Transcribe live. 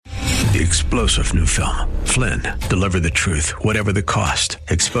The explosive new film, Flynn, deliver the truth, whatever the cost,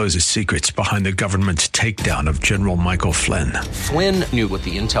 exposes secrets behind the government's takedown of General Michael Flynn. Flynn knew what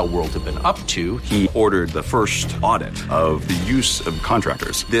the intel world had been up to. He ordered the first audit of the use of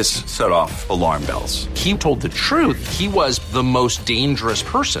contractors. This set off alarm bells. He told the truth. He was the most dangerous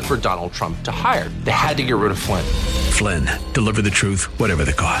person for Donald Trump to hire. They had to get rid of Flynn. Flynn, deliver the truth, whatever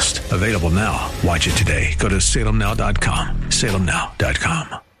the cost. Available now. Watch it today. Go to salemnow.com.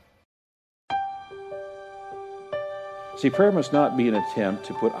 salemnow.com. See, prayer must not be an attempt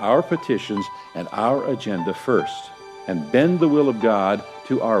to put our petitions and our agenda first and bend the will of God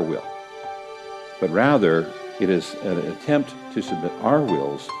to our will. But rather, it is an attempt to submit our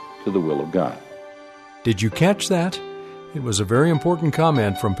wills to the will of God. Did you catch that? It was a very important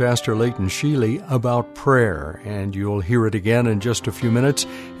comment from Pastor Leighton Sheely about prayer, and you'll hear it again in just a few minutes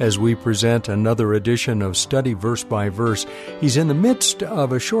as we present another edition of Study Verse by Verse. He's in the midst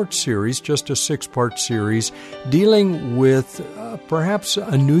of a short series, just a 6-part series, dealing with perhaps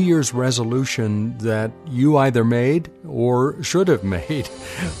a New Year's resolution that you either made or should have made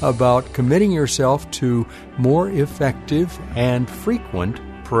about committing yourself to more effective and frequent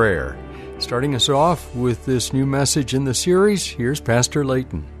prayer. Starting us off with this new message in the series, here's Pastor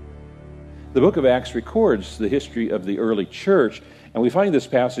Leighton. The book of Acts records the history of the early church, and we find this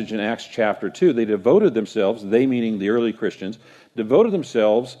passage in Acts chapter 2. They devoted themselves, they meaning the early Christians, devoted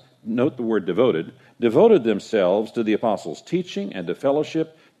themselves, note the word devoted themselves to the apostles' teaching and to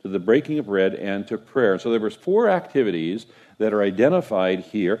fellowship, to the breaking of bread, and to prayer. So there was 4 activities that are identified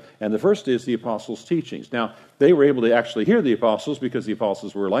here, and the first is the apostles' teachings. Now, they were able to actually hear the apostles because the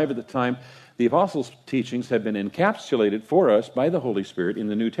apostles were alive at the time. The apostles' teachings have been encapsulated for us by the Holy Spirit in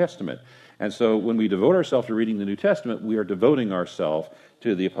the New Testament. And so when we devote ourselves to reading the New Testament, we are devoting ourselves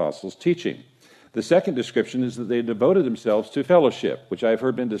to the apostles' teaching. The second description is that they devoted themselves to fellowship, which I've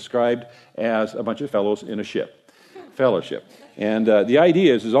heard been described as a bunch of fellows in a ship. Fellowship. And the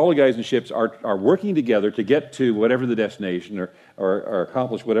idea is all the guys in ships are working together to get to whatever the destination or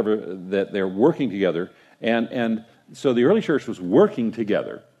accomplish whatever that they're working together. And so the early church was working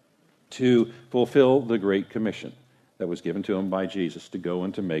together to fulfill the Great Commission that was given to them by Jesus to go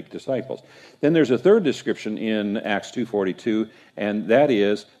and to make disciples. Then there's a third description in Acts 2:42, and that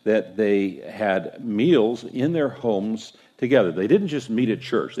is that they had meals in their homes together. They didn't just meet at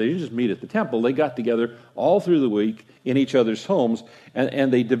church. They didn't just meet at the temple. They got together all through the week in each other's homes,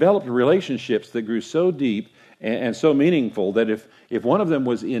 and they developed relationships that grew so deep and so meaningful that if one of them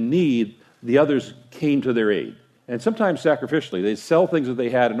was in need, the others came to their aid. And sometimes sacrificially. They'd sell things that they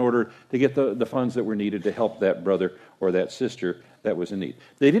had in order to get the funds that were needed to help that brother or that sister that was in need.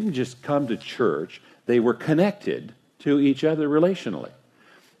 They didn't just come to church. They were connected to each other relationally.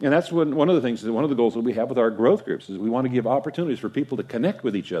 And that's one of the things, one of the goals that we have with our growth groups is we want to give opportunities for people to connect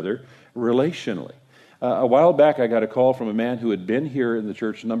with each other relationally. A while back, I got a call from a man who had been here in the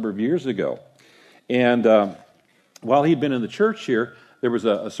church a number of years ago. And while he'd been in the church here, there was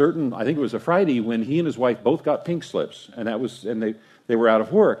a certain, I think it was a Friday, when he and his wife both got pink slips. And they were out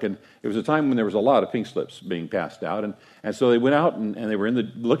of work. And it was a time when there was a lot of pink slips being passed out. And so they went out and they were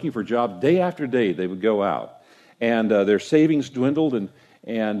looking for jobs. Day after day, they would go out. And their savings dwindled,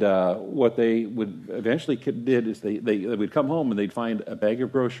 and what they would eventually did is they would come home and they'd find a bag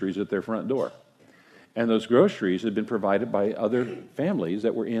of groceries at their front door. And those groceries had been provided by other families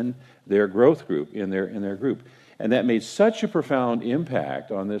that were in their growth group, in their group. And that made such a profound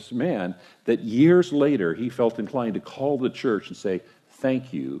impact on this man that years later he felt inclined to call the church and say,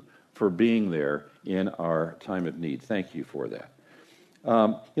 "Thank you for being there in our time of need. Thank you for that."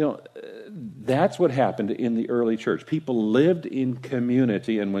 That's what happened in the early church. People lived in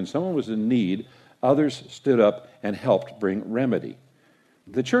community, and when someone was in need, others stood up and helped bring remedy.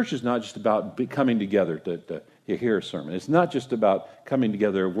 The church is not just about coming together to hear a sermon. It's not just about coming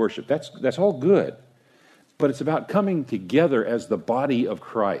together to worship. That's all good. But it's about coming together as the body of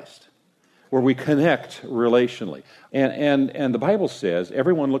Christ, where we connect relationally. And the Bible says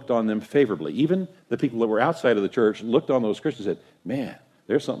everyone looked on them favorably. Even the people that were outside of the church looked on those Christians and said, "Man,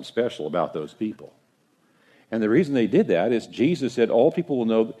 there's something special about those people." And the reason they did that is Jesus said, "All people will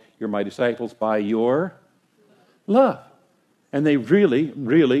know you're my disciples by your love." And they really,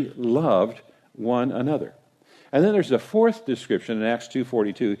 really loved one another. And then there's a fourth description in Acts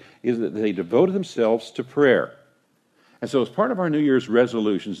 2:42, is that they devoted themselves to prayer. And so as part of our New Year's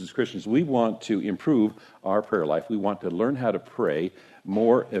resolutions as Christians, we want to improve our prayer life. We want to learn how to pray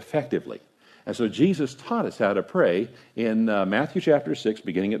more effectively. And so Jesus taught us how to pray in Matthew chapter 6,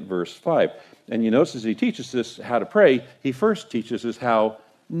 beginning at verse 5. And you notice as he teaches us how to pray, he first teaches us how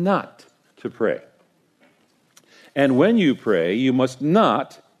not to pray. "And when you pray, you must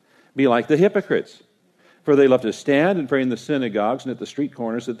not be like the hypocrites. For they love to stand and pray in the synagogues and at the street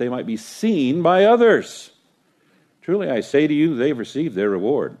corners that they might be seen by others. Truly I say to you, they've received their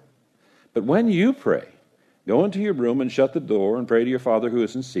reward. But when you pray, go into your room and shut the door and pray to your Father who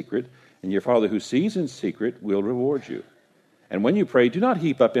is in secret, and your Father who sees in secret will reward you. And when you pray, do not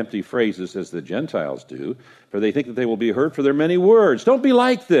heap up empty phrases as the Gentiles do, for they think that they will be heard for their many words. Don't be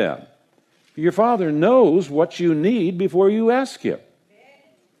like them. For your Father knows what you need before you ask Him.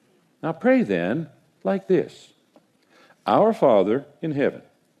 Now pray then like this. Our Father in heaven,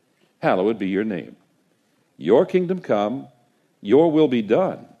 hallowed be your name. Your kingdom come, your will be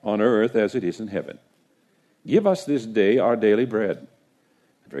done on earth as it is in heaven. Give us this day our daily bread,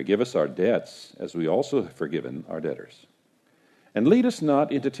 and forgive us our debts as we also have forgiven our debtors. And lead us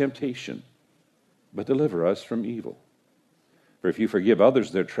not into temptation, but deliver us from evil. For if you forgive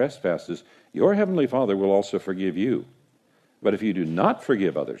others their trespasses, your heavenly Father will also forgive you. But if you do not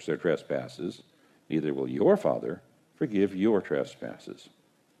forgive others their trespasses, neither will your Father forgive your trespasses.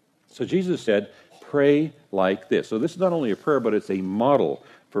 So Jesus said, pray like this. So this is not only a prayer, but it's a model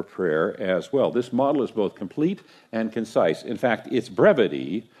for prayer as well. This model is both complete and concise. In fact, its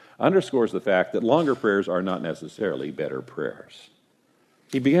brevity underscores the fact that longer prayers are not necessarily better prayers.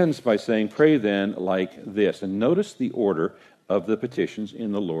 He begins by saying, pray then like this. And notice the order of the petitions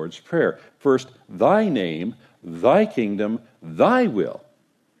in the Lord's Prayer. First, thy name, thy kingdom, thy will.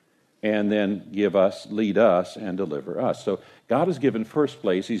 And then give us, lead us, and deliver us. So God is given first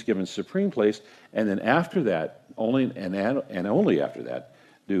place, He's given supreme place, and then after that, only after that,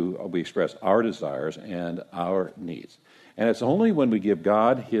 do we express our desires and our needs. And it's only when we give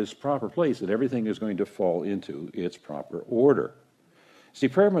God His proper place that everything is going to fall into its proper order. See,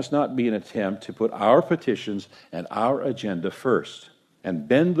 prayer must not be an attempt to put our petitions and our agenda first and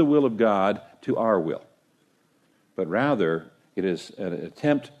bend the will of God to our will, but rather it is an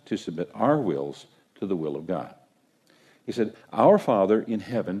attempt to submit our wills to the will of God. He said, our Father in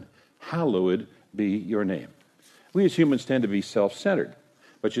heaven, hallowed be your name. We as humans tend to be self-centered.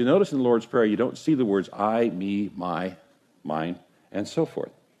 But you notice in the Lord's Prayer, you don't see the words I, me, my, mine, and so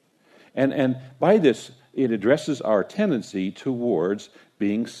forth. And by this, it addresses our tendency towards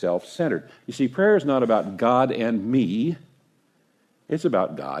being self-centered. You see, prayer is not about God and me. It's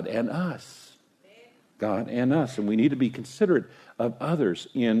about God and us. God and us. And we need to be considerate of others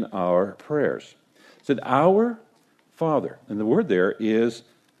in our prayers. It said, our Father. And the word there is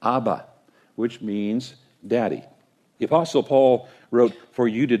Abba, which means daddy. The Apostle Paul wrote, for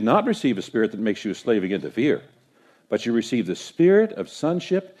you did not receive a spirit that makes you a slave again to fear, but you received the spirit of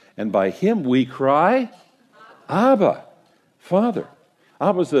sonship, and by him we cry, Abba, Father.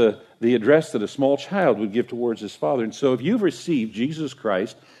 Abba is the address that a small child would give towards his father. And so if you've received Jesus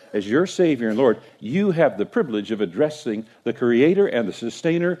Christ as your Savior and Lord, you have the privilege of addressing the Creator and the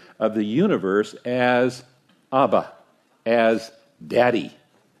Sustainer of the universe as Abba, as Daddy.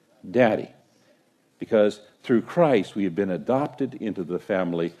 Daddy. Because through Christ we have been adopted into the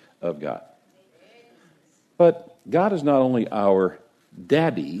family of God. But God is not only our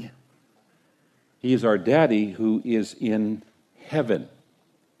Daddy, He is our Daddy who is in heaven.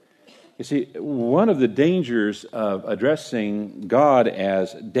 You see, one of the dangers of addressing God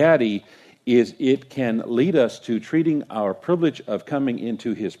as Daddy is it can lead us to treating our privilege of coming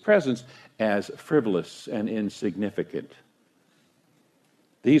into His presence as frivolous and insignificant.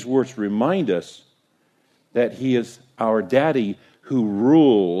 These words remind us that He is our Daddy who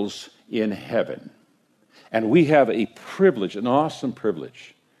rules in heaven. And we have a privilege, an awesome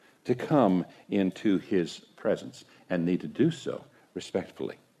privilege, to come into His presence and need to do so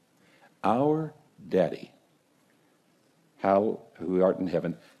respectfully. Our Daddy, who art in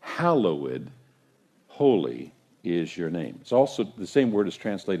heaven, hallowed, holy is your name. It's also the same word is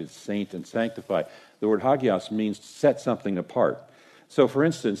translated saint and sanctify. The word hagios means set something apart. So, for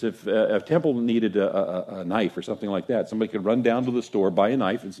instance, if a temple needed a knife or something like that, somebody could run down to the store, buy a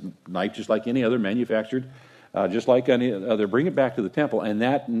knife. It's a knife just like any other, manufactured, just like any other, bring it back to the temple, and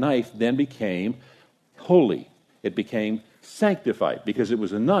that knife then became holy. It became sanctified because it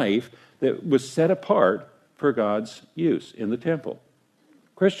was a knife that was set apart for God's use in the temple.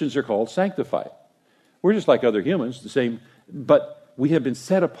 Christians are called sanctified. We're just like other humans, the same, but we have been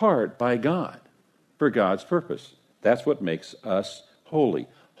set apart by God for God's purpose. That's what makes us holy.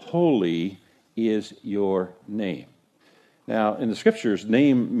 Holy is your name. Now, in the Scriptures,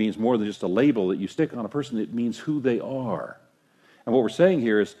 name means more than just a label that you stick on a person. It means who they are. And what we're saying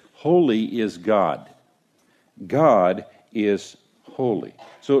here is holy is God. God is holy.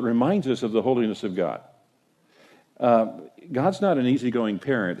 So it reminds us of the holiness of God. God's not an easygoing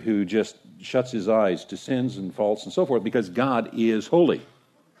parent who just shuts his eyes to sins and faults and so forth, because God is holy.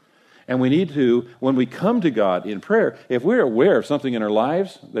 And we need to, when we come to God in prayer, if we're aware of something in our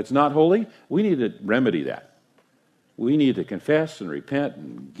lives that's not holy, we need to remedy that. We need to confess and repent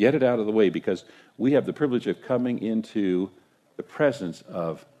and get it out of the way, because we have the privilege of coming into the presence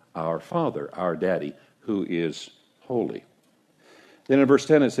of our Father, our Daddy, who is holy. Then in verse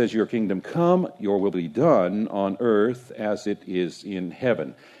 10 it says, your kingdom come, your will be done on earth as it is in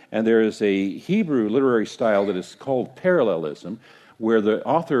heaven. And there is a Hebrew literary style that is called parallelism, where the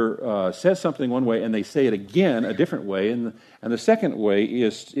author says something one way and they say it again a different way, and the second way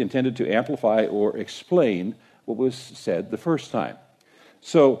is intended to amplify or explain what was said the first time.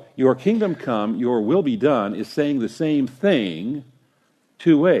 So, your kingdom come, your will be done is saying the same thing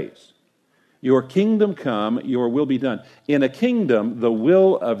two ways. Your kingdom come, your will be done. In a kingdom, the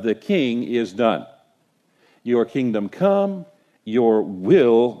will of the king is done. Your kingdom come, your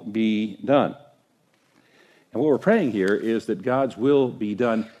will be done. And what we're praying here is that God's will be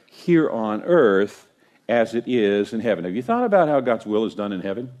done here on earth as it is in heaven. Have you thought about how God's will is done in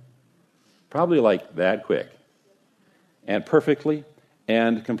heaven? Probably like that quick and perfectly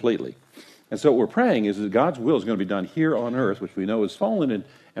and completely. And so what we're praying is that God's will is going to be done here on earth, which we know is fallen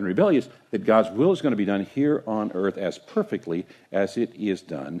and rebellious, that God's will is going to be done here on earth as perfectly as it is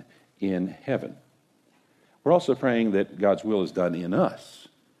done in heaven. We're also praying that God's will is done in us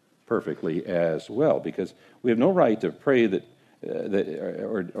perfectly as well, because we have no right to pray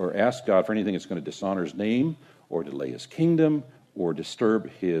or ask God for anything that's going to dishonor His name or delay His kingdom or disturb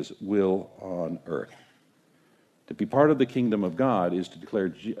His will on earth. To be part of the kingdom of God is to declare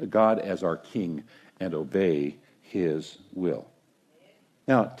God as our King and obey His will.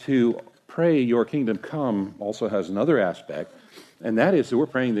 Now, to pray your kingdom come also has another aspect, and that is that we're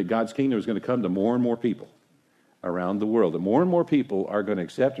praying that God's kingdom is going to come to more and more people around the world. That more and more people are going to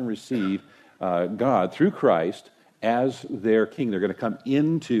accept and receive God through Christ as their King. They're going to come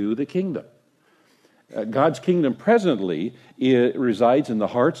into the kingdom. God's kingdom presently resides in the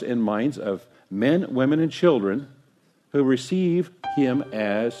hearts and minds of men, women, and children who receive Him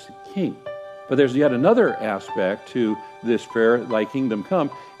as King. But there's yet another aspect to this prayer, thy kingdom come,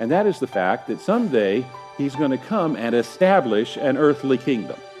 and that is the fact that someday He's going to come and establish an earthly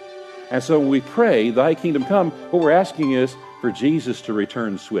kingdom. And so when we pray, thy kingdom come, what we're asking is for Jesus to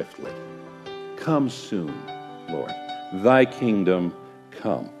return swiftly. Come soon, Lord. Thy kingdom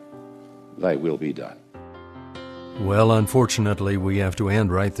come. Thy will be done. Well, unfortunately, we have to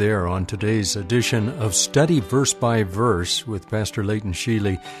end right there on today's edition of Study Verse by Verse with Pastor Leighton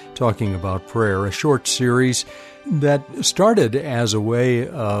Sheely talking about prayer, a short series that started as a way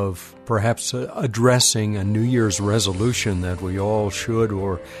of perhaps addressing a New Year's resolution that we all should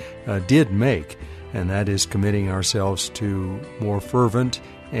or did make, and that is committing ourselves to more fervent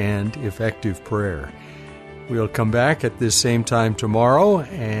and effective prayer. We'll come back at this same time tomorrow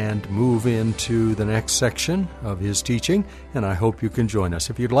and move into the next section of his teaching, and I hope you can join us.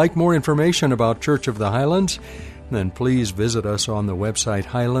 If you'd like more information about Church of the Highlands, then please visit us on the website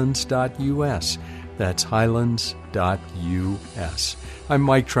highlands.us. That's highlands.us. I'm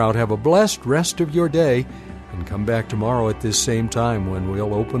Mike Trout. Have a blessed rest of your day, and come back tomorrow at this same time when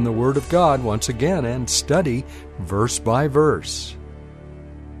we'll open the Word of God once again and study verse by verse.